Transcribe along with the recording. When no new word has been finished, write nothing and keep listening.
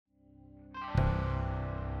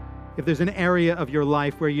If there's an area of your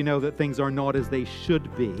life where you know that things are not as they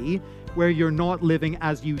should be, where you're not living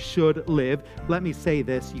as you should live, let me say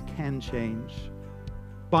this, you can change.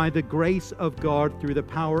 By the grace of God, through the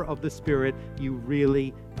power of the Spirit, you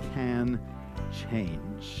really can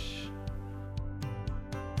change.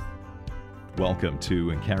 Welcome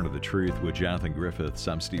to Encounter the Truth with Jonathan Griffiths.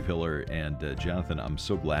 I'm Steve Hiller, and Jonathan, I'm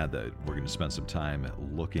so glad that we're going to spend some time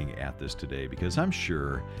looking at this today, because I'm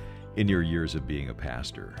sure in your years of being a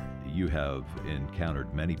pastor, you have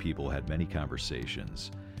encountered many people, had many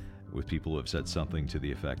conversations with people who have said something to the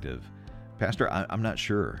effect of, Pastor, I'm not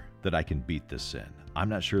sure that I can beat this sin. I'm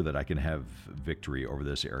not sure that I can have victory over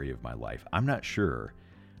this area of my life. I'm not sure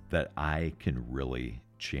that I can really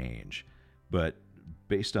change. But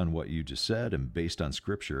based on what you just said and based on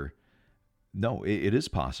Scripture, no, it is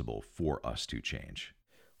possible for us to change.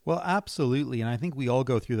 Well, absolutely. And I think we all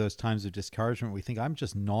go through those times of discouragement. We think, I'm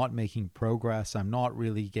just not making progress. I'm not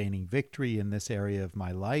really gaining victory in this area of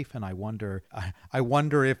my life. And I wonder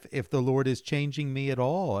if the Lord is changing me at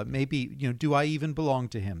all. Maybe, do I even belong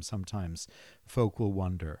to him? Sometimes folk will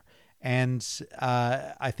wonder. And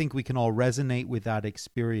I think we can all resonate with that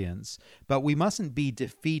experience, but we mustn't be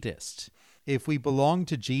defeatist. If we belong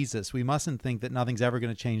to Jesus, we mustn't think that nothing's ever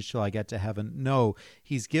going to change till I get to heaven. No,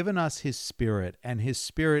 he's given us his Spirit, and his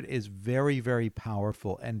Spirit is very, very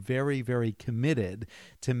powerful and very, very committed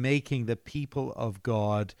to making the people of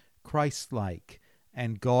God Christ-like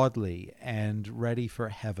and godly and ready for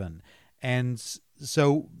heaven. And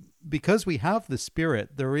so because we have the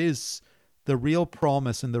Spirit, there is the real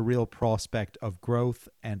promise and the real prospect of growth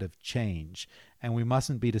and of change. And we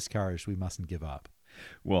mustn't be discouraged. We mustn't give up.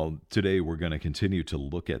 Well, today we're going to continue to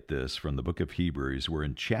look at this from the book of Hebrews. We're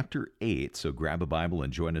in chapter 8, so grab a Bible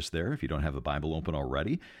and join us there if you don't have a Bible open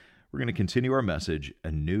already. We're going to continue our message, A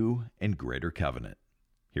New and Greater Covenant.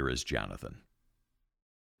 Here is Jonathan.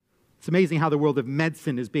 It's amazing how the world of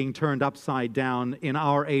medicine is being turned upside down in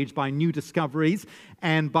our age by new discoveries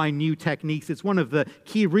and by new techniques. It's one of the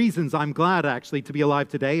key reasons I'm glad, actually, to be alive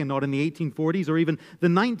today and not in the 1840s or even the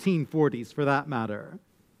 1940s, for that matter.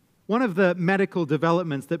 One of the medical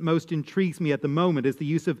developments that most intrigues me at the moment is the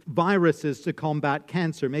use of viruses to combat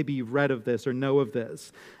cancer. Maybe you've read of this or know of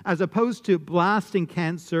this. As opposed to blasting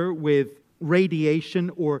cancer with radiation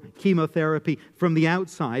or chemotherapy from the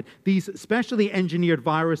outside, these specially engineered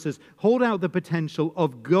viruses hold out the potential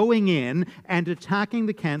of going in and attacking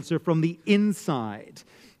the cancer from the inside,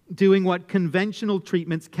 doing what conventional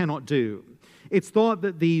treatments cannot do. It's thought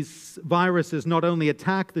that these viruses not only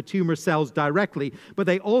attack the tumor cells directly, but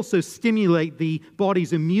they also stimulate the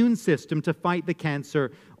body's immune system to fight the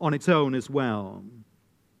cancer on its own as well.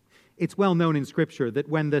 It's well known in Scripture that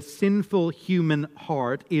when the sinful human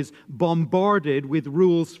heart is bombarded with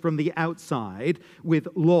rules from the outside, with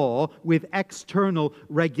law, with external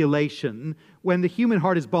regulation, when the human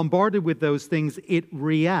heart is bombarded with those things, it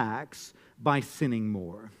reacts by sinning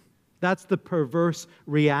more. That's the perverse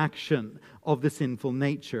reaction of the sinful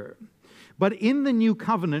nature. But in the new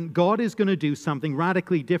covenant, God is going to do something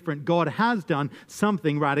radically different. God has done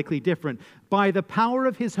something radically different. By the power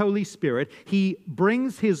of his Holy Spirit, he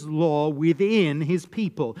brings his law within his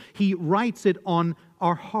people. He writes it on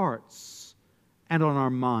our hearts and on our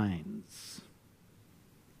minds.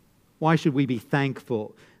 Why should we be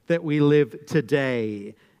thankful that we live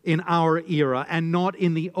today in our era and not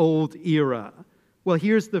in the old era? Well,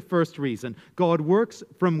 here's the first reason. God works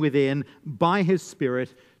from within by his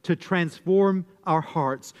Spirit to transform our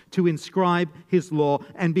hearts, to inscribe his law.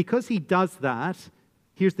 And because he does that,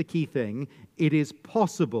 here's the key thing, it is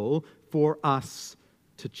possible for us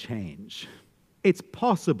to change. It's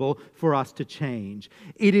possible for us to change.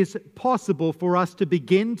 It is possible for us to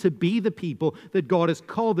begin to be the people that God has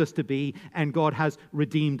called us to be and God has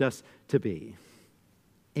redeemed us to be.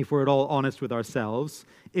 If we're at all honest with ourselves,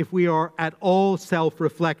 if we are at all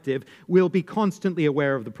self-reflective, we'll be constantly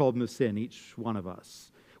aware of the problem of sin, each one of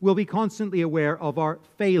us. We'll be constantly aware of our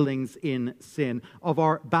failings in sin, of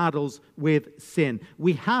our battles with sin.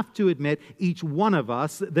 We have to admit, each one of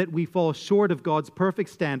us, that we fall short of God's perfect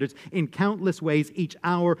standards in countless ways each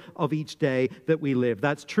hour of each day that we live.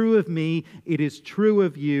 That's true of me. It is true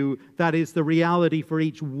of you. That is the reality for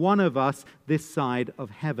each one of us this side of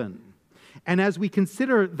heaven. And as we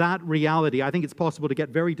consider that reality, I think it's possible to get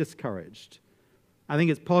very discouraged. I think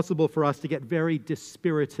it's possible for us to get very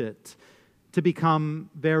dispirited, to become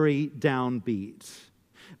very downbeat.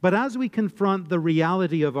 But as we confront the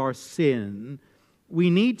reality of our sin, we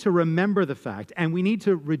need to remember the fact, and we need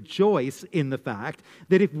to rejoice in the fact,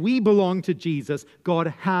 that if we belong to Jesus, God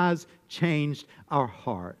has changed our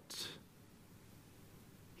heart.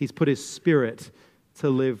 He's put his Spirit to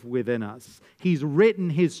live within us. He's written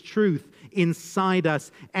His truth inside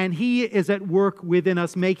us, and He is at work within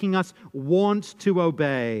us, making us want to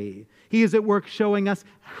obey. He is at work showing us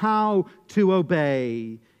how to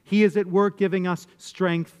obey. He is at work giving us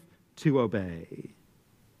strength to obey.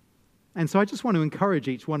 And so I just want to encourage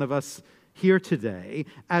each one of us here today,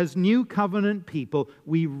 as new covenant people,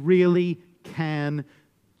 we really can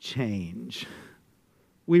change.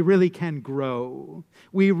 We really can grow.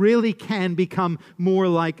 We really can become more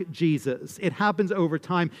like Jesus. It happens over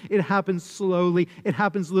time. It happens slowly. It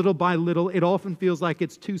happens little by little. It often feels like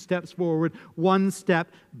it's 2 steps forward, 1 step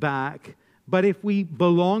back. But if we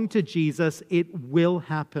belong to Jesus, it will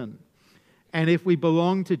happen. And if we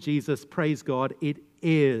belong to Jesus, praise God, it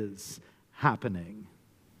is happening.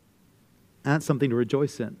 And that's something to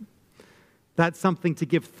rejoice in. That's something to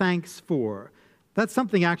give thanks for. That's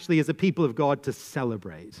something actually as a people of God to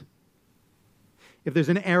celebrate. If there's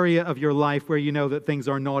an area of your life where you know that things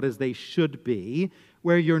are not as they should be,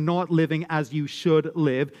 where you're not living as you should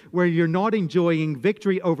live, where you're not enjoying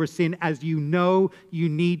victory over sin as you know you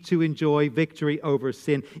need to enjoy victory over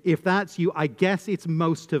sin, if that's you, I guess it's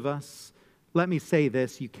most of us. Let me say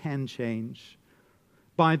this, you can change.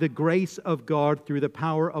 By the grace of God, through the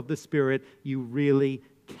power of the Spirit, you really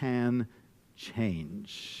can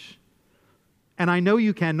change. And I know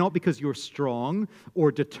you can, not because you're strong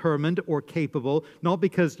or determined or capable, not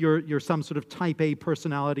because you're some sort of type A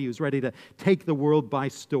personality who's ready to take the world by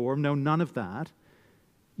storm. No, none of that.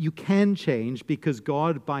 You can change because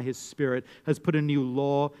God, by His Spirit, has put a new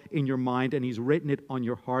law in your mind and He's written it on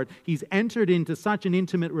your heart. He's entered into such an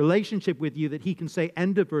intimate relationship with you that He can say,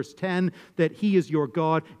 end of verse 10, that He is your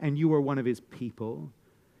God and you are one of His people.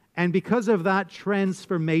 And because of that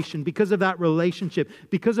transformation, because of that relationship,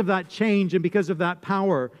 because of that change, and because of that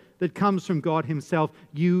power that comes from God Himself,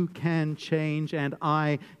 you can change and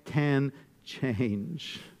I can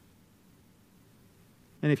change.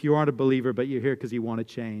 And if you aren't a believer, but you're here because you want to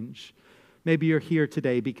change, maybe you're here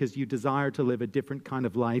today because you desire to live a different kind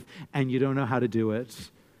of life and you don't know how to do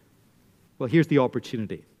it. Well, here's the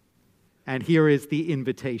opportunity. And here is the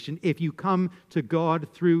invitation. If you come to God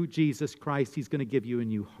through Jesus Christ, He's going to give you a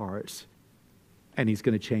new heart and He's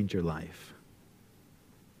going to change your life.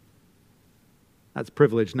 That's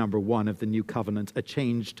privilege number 1 of the new covenant, a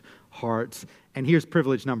changed heart. And here's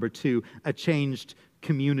privilege number 2, a changed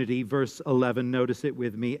community. Verse 11, notice it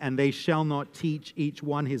with me. And they shall not teach each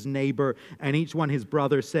one his neighbor and each one his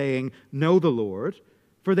brother, saying, know the Lord,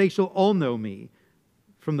 for they shall all know me,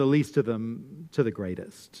 from the least of them to the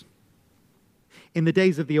greatest. In the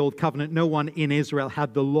days of the Old Covenant, no one in Israel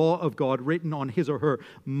had the law of God written on his or her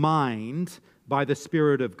mind by the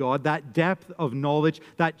Spirit of God. That depth of knowledge,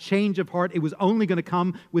 that change of heart, it was only going to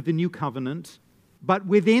come with the new covenant. But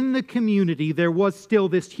within the community, there was still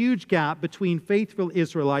this huge gap between faithful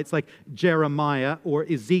Israelites like Jeremiah or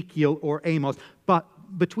Ezekiel or Amos, but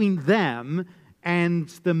between them and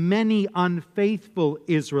the many unfaithful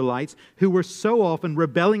Israelites who were so often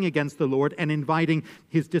rebelling against the Lord and inviting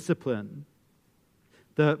His discipline.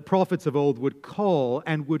 The prophets of old would call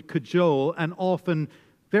and would cajole an often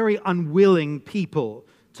very unwilling people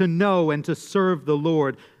to know and to serve the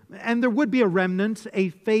Lord. And there would be a remnant, a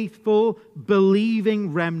faithful,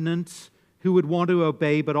 believing remnant who would want to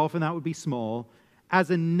obey, but often that would be small.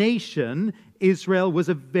 As a nation, Israel was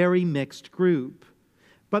a very mixed group.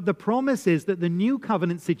 But the promise is that the new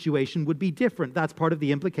covenant situation would be different. That's part of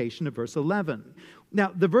the implication of verse 11.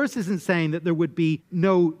 Now, the verse isn't saying that there would be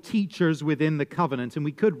no teachers within the covenant, and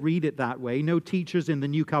we could read it that way, no teachers in the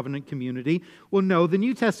new covenant community. Well, no, the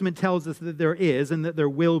New Testament tells us that there is and that there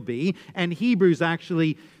will be, and Hebrews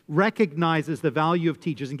actually recognizes the value of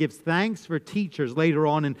teachers and gives thanks for teachers later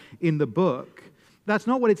on in the book. That's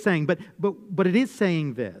not what it's saying, but it is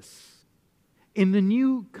saying this. In the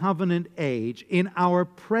new covenant age, in our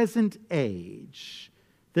present age,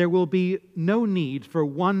 there will be no need for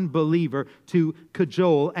one believer to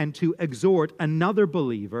cajole and to exhort another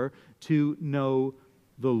believer to know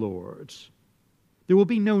the Lord. There will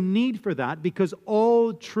be no need for that because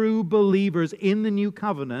all true believers in the new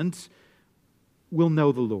covenant will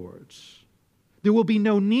know the Lord. There will be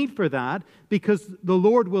no need for that because the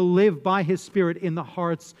Lord will live by His Spirit in the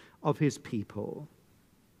hearts of His people.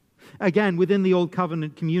 Again, within the Old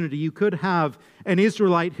Covenant community, you could have an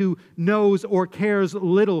Israelite who knows or cares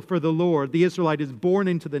little for the Lord. The Israelite is born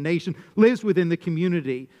into the nation, lives within the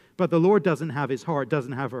community, but the Lord doesn't have his heart,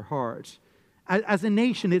 doesn't have her heart. As a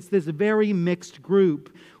nation, it's this very mixed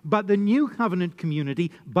group. But the New Covenant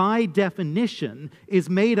community, by definition,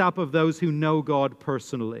 is made up of those who know God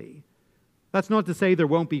personally. That's not to say there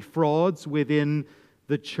won't be frauds within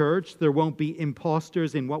the church. There won't be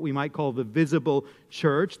imposters in what we might call the visible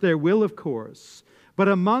church. There will, of course. But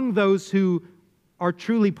among those who are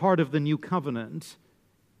truly part of the new covenant,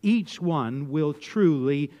 each one will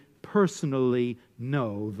truly, personally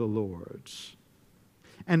know the Lord.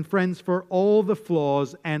 And friends, for all the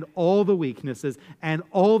flaws and all the weaknesses and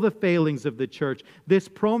all the failings of the church, this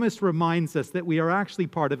promise reminds us that we are actually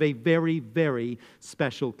part of a very, very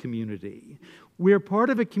special community. We're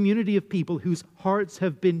part of a community of people whose hearts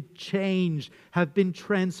have been changed, have been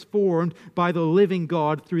transformed by the living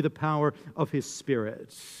God through the power of His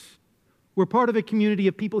Spirit. We're part of a community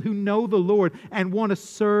of people who know the Lord and want to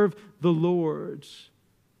serve the Lord.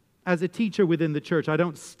 As a teacher within the church, I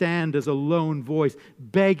don't stand as a lone voice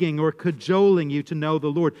begging or cajoling you to know the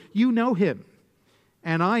Lord. You know Him.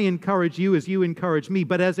 And I encourage you as you encourage me.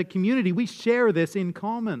 But as a community, we share this in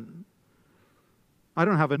common. I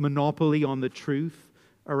don't have a monopoly on the truth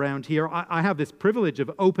around here. I have this privilege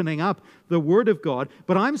of opening up the Word of God,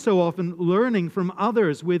 but I'm so often learning from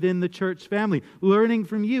others within the church family, learning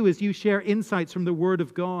from you as you share insights from the Word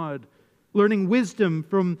of God, learning wisdom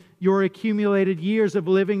from your accumulated years of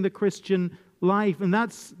living the Christian life. And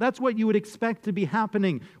that's what you would expect to be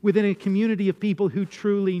happening within a community of people who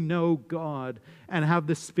truly know God and have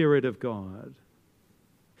the Spirit of God.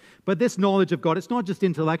 But this knowledge of God, it's not just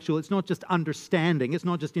intellectual, it's not just understanding, it's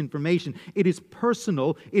not just information. It is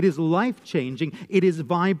personal, it is life-changing, it is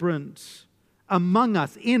vibrant. Among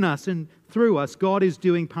us, in us, and through us, God is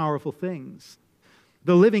doing powerful things.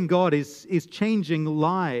 The living God is changing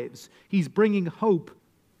lives. He's bringing hope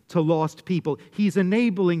to lost people. He's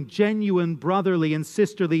enabling genuine brotherly and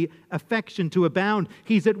sisterly affection to abound.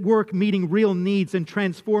 He's at work meeting real needs and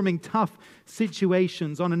transforming tough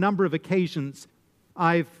situations. On a number of occasions,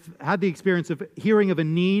 I've had the experience of hearing of a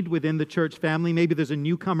need within the church family. Maybe there's a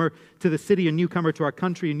newcomer to the city, a newcomer to our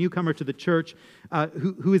country, a newcomer to the church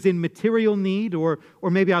who is in material need, or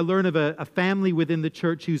maybe I learn of a family within the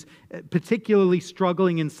church who's particularly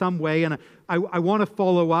struggling in some way, and I want to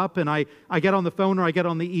follow up, and I get on the phone or I get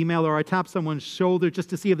on the email or I tap someone's shoulder just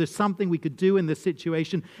to see if there's something we could do in this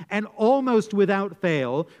situation. And almost without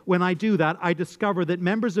fail, when I do that, I discover that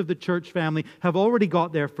members of the church family have already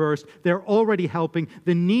got there first. They're already helping.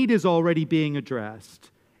 The need is already being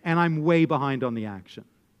addressed, and I'm way behind on the action.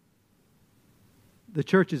 The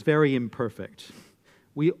church is very imperfect.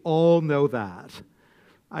 We all know that.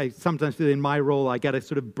 I sometimes feel in my role I get a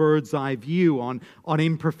sort of bird's eye view on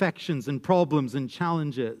imperfections and problems and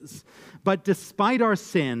challenges. But despite our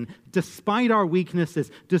sin, despite our weaknesses,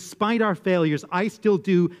 despite our failures, I still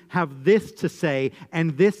do have this to say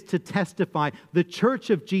and this to testify. The Church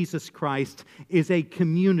of Jesus Christ is a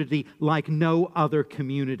community like no other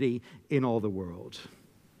community in all the world.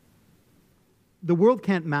 The world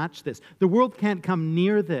can't match this. The world can't come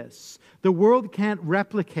near this. The world can't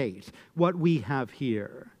replicate what we have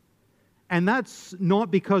here. And that's not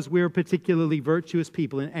because we're particularly virtuous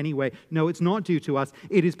people in any way. No, it's not due to us.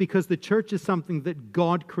 It is because the church is something that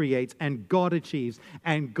God creates and God achieves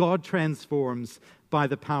and God transforms by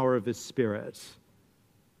the power of His Spirit.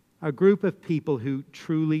 A group of people who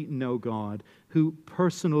truly know God, who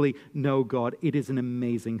personally know God, it is an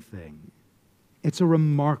amazing thing. It's a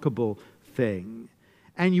remarkable thing.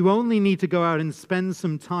 And you only need to go out and spend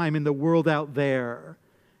some time in the world out there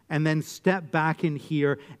and then step back in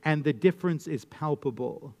here, and the difference is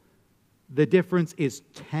palpable. The difference is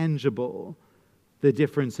tangible. The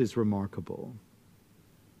difference is remarkable.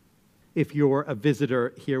 If you're a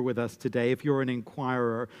visitor here with us today, if you're an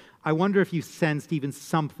inquirer, I wonder if you sensed even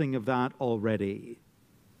something of that already.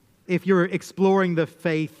 If you're exploring the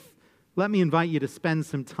faith, let me invite you to spend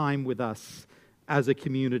some time with us as a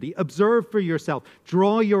community. Observe for yourself.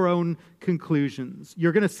 Draw your own conclusions.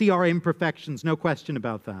 You're going to see our imperfections, no question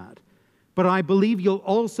about that. But I believe you'll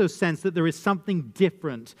also sense that there is something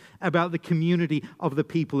different about the community of the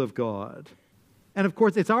people of God. And of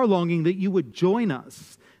course, it's our longing that you would join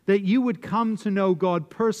us, that you would come to know God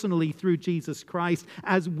personally through Jesus Christ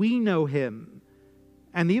as we know Him.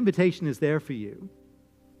 And the invitation is there for you.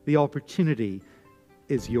 The opportunity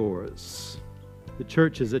is yours. The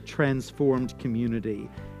church is a transformed community,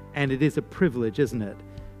 and it is a privilege, isn't it,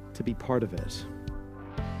 to be part of it.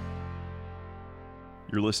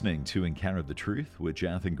 You're listening to Encounter the Truth with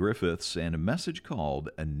Jonathan Griffiths and a message called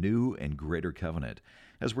A New and Greater Covenant,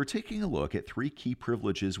 as we're taking a look at 3 key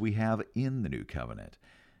privileges we have in the New Covenant.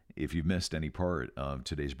 If you've missed any part of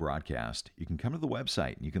today's broadcast, you can come to the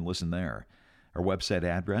website and you can listen there. Our website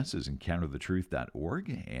address is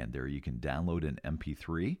encounterthetruth.org, and there you can download an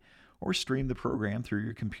MP3 or stream the program through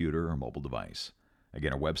your computer or mobile device.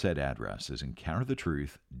 Again, our website address is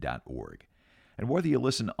encounterthetruth.org. And whether you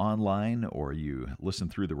listen online or you listen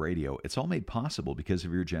through the radio, it's all made possible because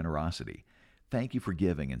of your generosity. Thank you for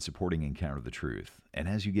giving and supporting Encounter the Truth. And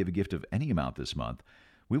as you give a gift of any amount this month,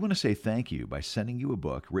 we want to say thank you by sending you a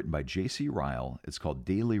book written by J.C. Ryle. It's called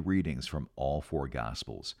Daily Readings from All Four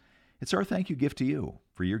Gospels. It's our thank you gift to you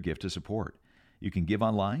for your gift of support. You can give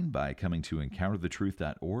online by coming to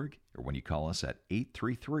encounterthetruth.org or when you call us at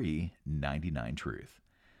 833-99-TRUTH.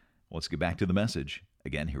 Let's get back to the message.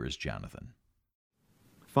 Again, here is Jonathan.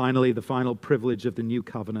 Finally, the final privilege of the new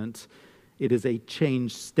covenant. It is a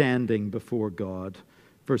changed standing before God.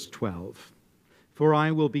 Verse 12. For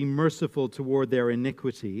I will be merciful toward their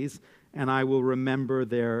iniquities, and I will remember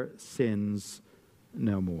their sins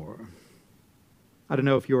no more. I don't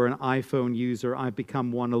know if you're an iPhone user. I've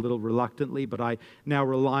become one a little reluctantly, but I now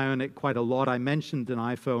rely on it quite a lot. I mentioned an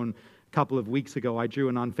iPhone a couple of weeks ago. I drew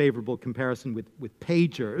an unfavorable comparison with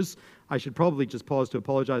pagers. I should probably just pause to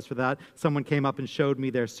apologize for that. Someone came up and showed me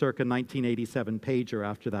their circa 1987 pager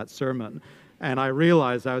after that sermon, and I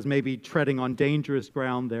realized I was maybe treading on dangerous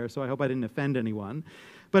ground there, so I hope I didn't offend anyone.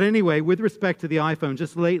 But anyway, with respect to the iPhone,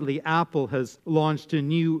 just lately, Apple has launched a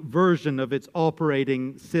new version of its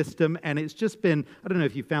operating system, and it's just been, I don't know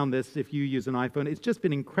if you found this, if you use an iPhone, it's just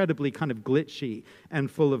been incredibly kind of glitchy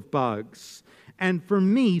and full of bugs. And for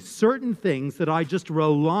me, certain things that I just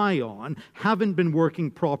rely on haven't been working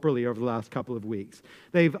properly over the last couple of weeks.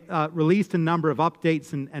 They've released a number of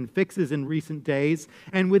updates and fixes in recent days,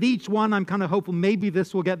 and with each one, I'm kind of hopeful maybe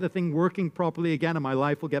this will get the thing working properly again, and my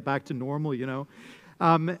life will get back to normal, you know.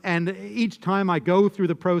 And each time I go through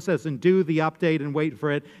the process and do the update and wait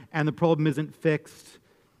for it, and the problem isn't fixed.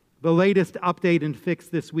 The latest update and fix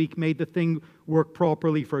this week made the thing work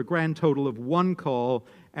properly for a grand total of one call,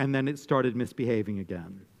 and then it started misbehaving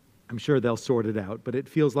again. I'm sure they'll sort it out, but it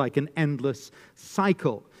feels like an endless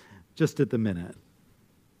cycle just at the minute.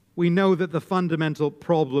 We know that the fundamental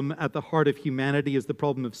problem at the heart of humanity is the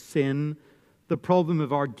problem of sin, the problem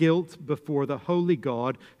of our guilt before the holy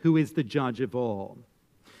God who is the judge of all.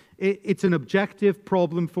 It's an objective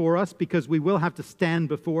problem for us because we will have to stand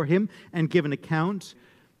before him and give an account.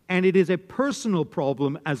 And it is a personal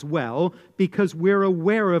problem as well because we're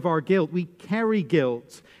aware of our guilt. We carry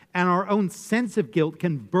guilt, and our own sense of guilt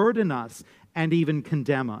can burden us and even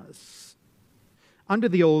condemn us. Under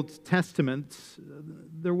the Old Testament,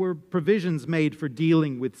 there were provisions made for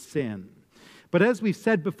dealing with sin. But as we've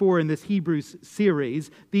said before in this Hebrews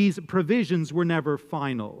series, these provisions were never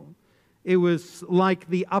final. It was like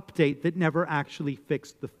the update that never actually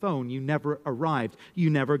fixed the phone. You never arrived. You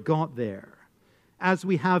never got there. As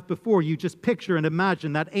we have before, you just picture and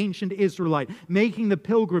imagine that ancient Israelite making the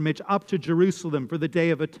pilgrimage up to Jerusalem for the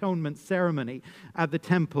Day of Atonement ceremony at the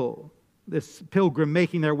temple. This pilgrim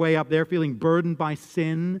making their way up there, feeling burdened by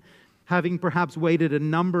sin, having perhaps waited a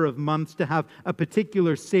number of months to have a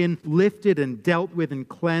particular sin lifted and dealt with and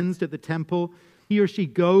cleansed at the temple. He or she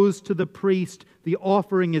goes to the priest, the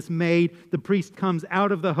offering is made, the priest comes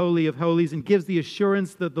out of the Holy of Holies and gives the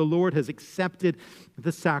assurance that the Lord has accepted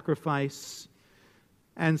the sacrifice.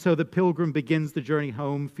 And so the pilgrim begins the journey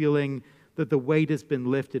home feeling that the weight has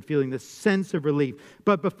been lifted, feeling this sense of relief.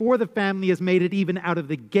 But before the family has made it even out of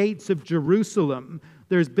the gates of Jerusalem,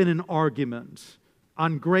 there's been an argument.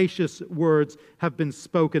 Ungracious words have been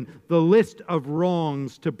spoken. The list of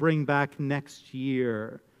wrongs to bring back next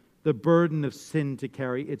year. The burden of sin to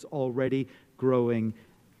carry, it's already growing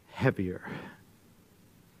heavier.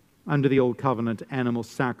 Under the Old Covenant, animal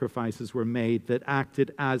sacrifices were made that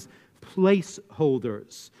acted as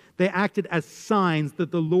placeholders. They acted as signs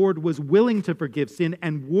that the Lord was willing to forgive sin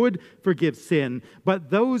and would forgive sin,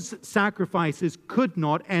 but those sacrifices could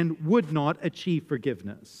not and would not achieve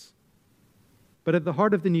forgiveness. But at the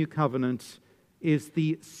heart of the new covenant is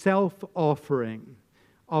the self-offering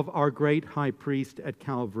of our great high priest at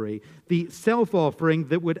Calvary, the self-offering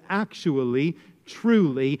that would actually,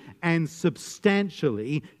 truly, and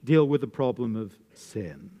substantially deal with the problem of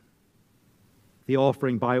sin. The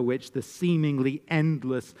offering by which the seemingly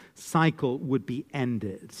endless cycle would be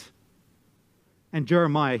ended. And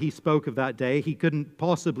Jeremiah, he spoke of that day. He couldn't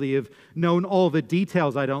possibly have known all the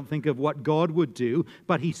details, I don't think, of what God would do,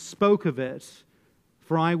 but he spoke of it.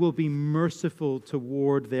 For I will be merciful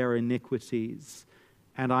toward their iniquities,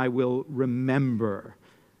 and I will remember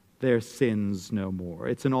their sins no more.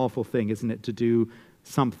 It's an awful thing, isn't it, to do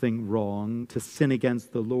something wrong, to sin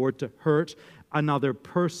against the Lord, to hurt another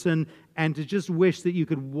person, and to just wish that you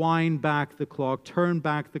could wind back the clock, turn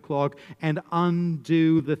back the clock, and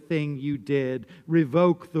undo the thing you did,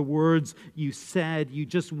 revoke the words you said. You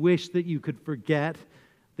just wish that you could forget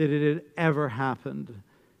that it had ever happened.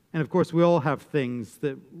 And of course, we all have things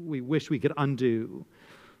that we wish we could undo.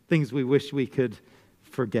 things we wish we could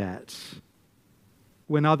forget.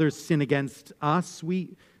 When others sin against us,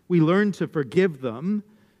 we learn to forgive them,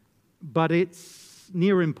 but it's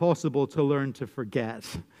near impossible to learn to forget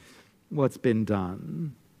what's been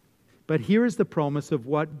done. But here is the promise of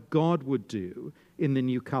what God would do in the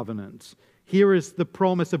new covenant. Here is the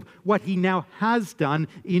promise of what he now has done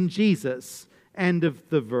in Jesus. End of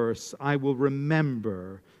the verse. I will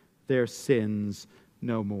remember their sins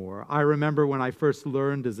no more. I remember when I first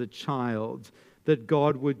learned as a child that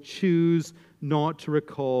God would choose not to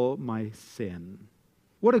recall my sin.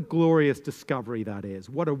 What a glorious discovery that is.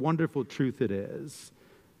 What a wonderful truth it is.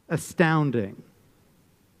 Astounding.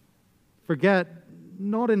 Forget,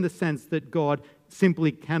 not in the sense that God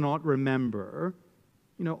simply cannot remember.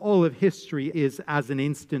 All of history is as an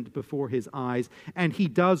instant before his eyes, and he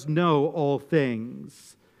does know all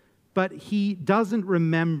things. But he doesn't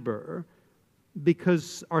remember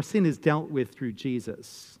because our sin is dealt with through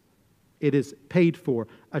Jesus. It is paid for,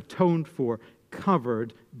 atoned for,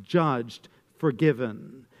 covered, judged,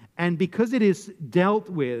 forgiven. And because it is dealt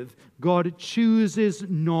with, God chooses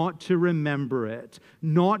not to remember it,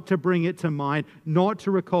 not to bring it to mind, not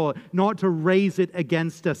to recall it, not to raise it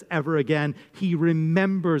against us ever again. He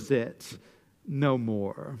remembers it no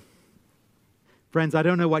more. Friends, I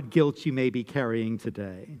don't know what guilt you may be carrying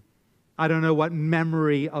today. I don't know what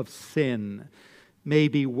memory of sin may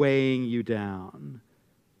be weighing you down.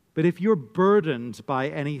 But if you're burdened by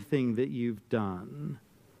anything that you've done,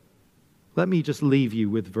 let me just leave you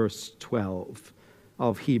with verse 12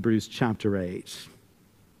 of Hebrews chapter 8.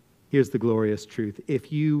 Here's the glorious truth.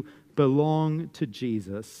 If you belong to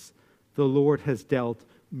Jesus, the Lord has dealt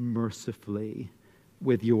mercifully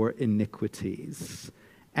with your iniquities.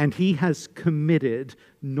 And he has committed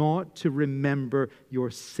not to remember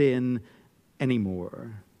your sin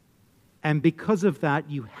anymore. And because of that,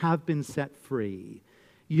 you have been set free.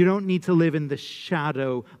 You don't need to live in the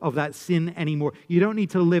shadow of that sin anymore. You don't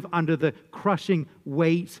need to live under the crushing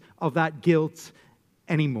weight of that guilt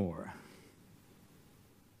anymore.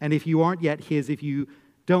 And if you aren't yet his, if you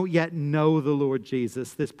don't yet know the Lord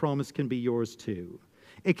Jesus, this promise can be yours too.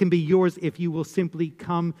 It can be yours if you will simply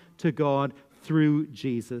come to God through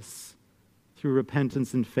Jesus, through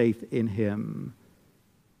repentance and faith in him.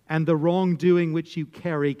 And the wrongdoing which you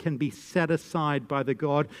carry can be set aside by the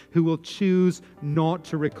God who will choose not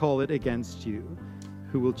to recall it against you,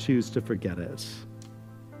 who will choose to forget it.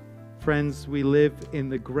 Friends, we live in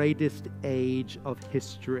the greatest age of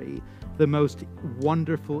history, the most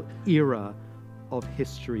wonderful era of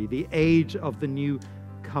history, the age of the new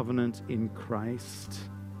covenant in Christ.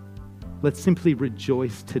 Let's simply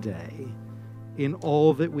rejoice today in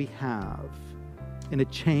all that we have, in a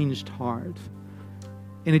changed heart,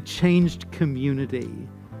 in a changed community,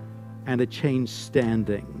 and a changed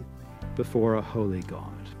standing before a holy God.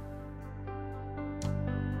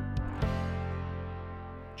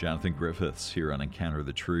 Jonathan Griffiths here on Encounter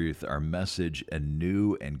the Truth. Our message, A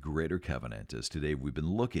New and Greater Covenant, as today we've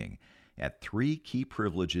been looking at 3 key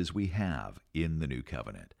privileges we have in the new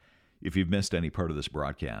covenant. If you've missed any part of this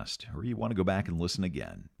broadcast, or you want to go back and listen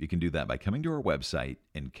again, you can do that by coming to our website,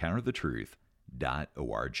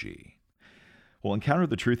 encounterthetruth.org. Well, Encounter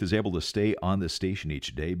the Truth is able to stay on this station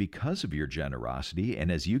each day because of your generosity.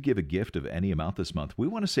 And as you give a gift of any amount this month, we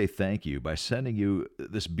want to say thank you by sending you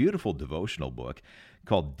this beautiful devotional book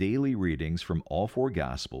called Daily Readings from All 4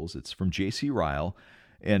 Gospels. It's from J.C. Ryle.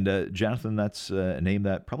 And Jonathan, that's a name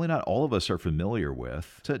that probably not all of us are familiar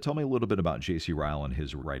with. So tell me a little bit about J.C. Ryle and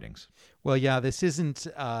his writings. Well, yeah, this isn't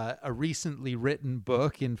a recently written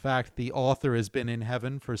book. In fact, the author has been in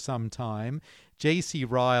heaven for some time. J.C.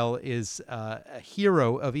 Ryle is a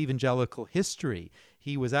hero of evangelical history.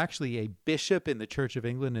 He was actually a bishop in the Church of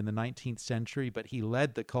England in the 19th century, but he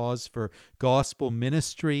led the cause for gospel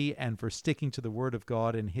ministry and for sticking to the Word of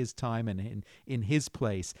God in his time and in his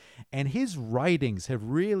place. And his writings have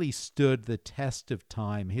really stood the test of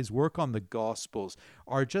time. His work on the Gospels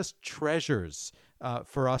are just treasures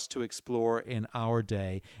for us to explore in our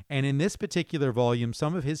day. And in this particular volume,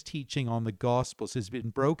 some of his teaching on the Gospels has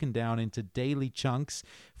been broken down into daily chunks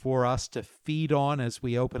for us to feed on as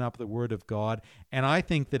we open up the Word of God. And I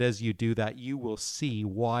think that as you do that, you will see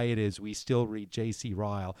why it is we still read J.C.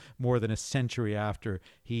 Ryle more than a century after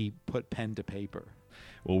he put pen to paper.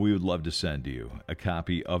 Well, we would love to send you a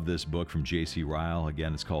copy of this book from J.C. Ryle.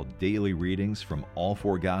 Again, it's called Daily Readings from All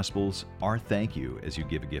 4 Gospels. Our thank you as you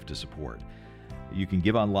give a gift to support. You can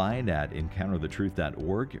give online at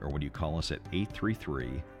encounterthetruth.org or when you call us at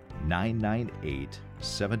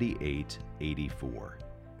 833-998-7884.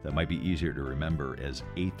 That might be easier to remember as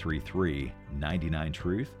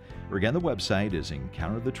 833-99-TRUTH. Or again, the website is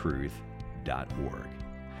encounterthetruth.org.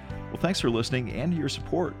 Well, thanks for listening and your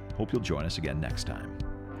support. Hope you'll join us again next time.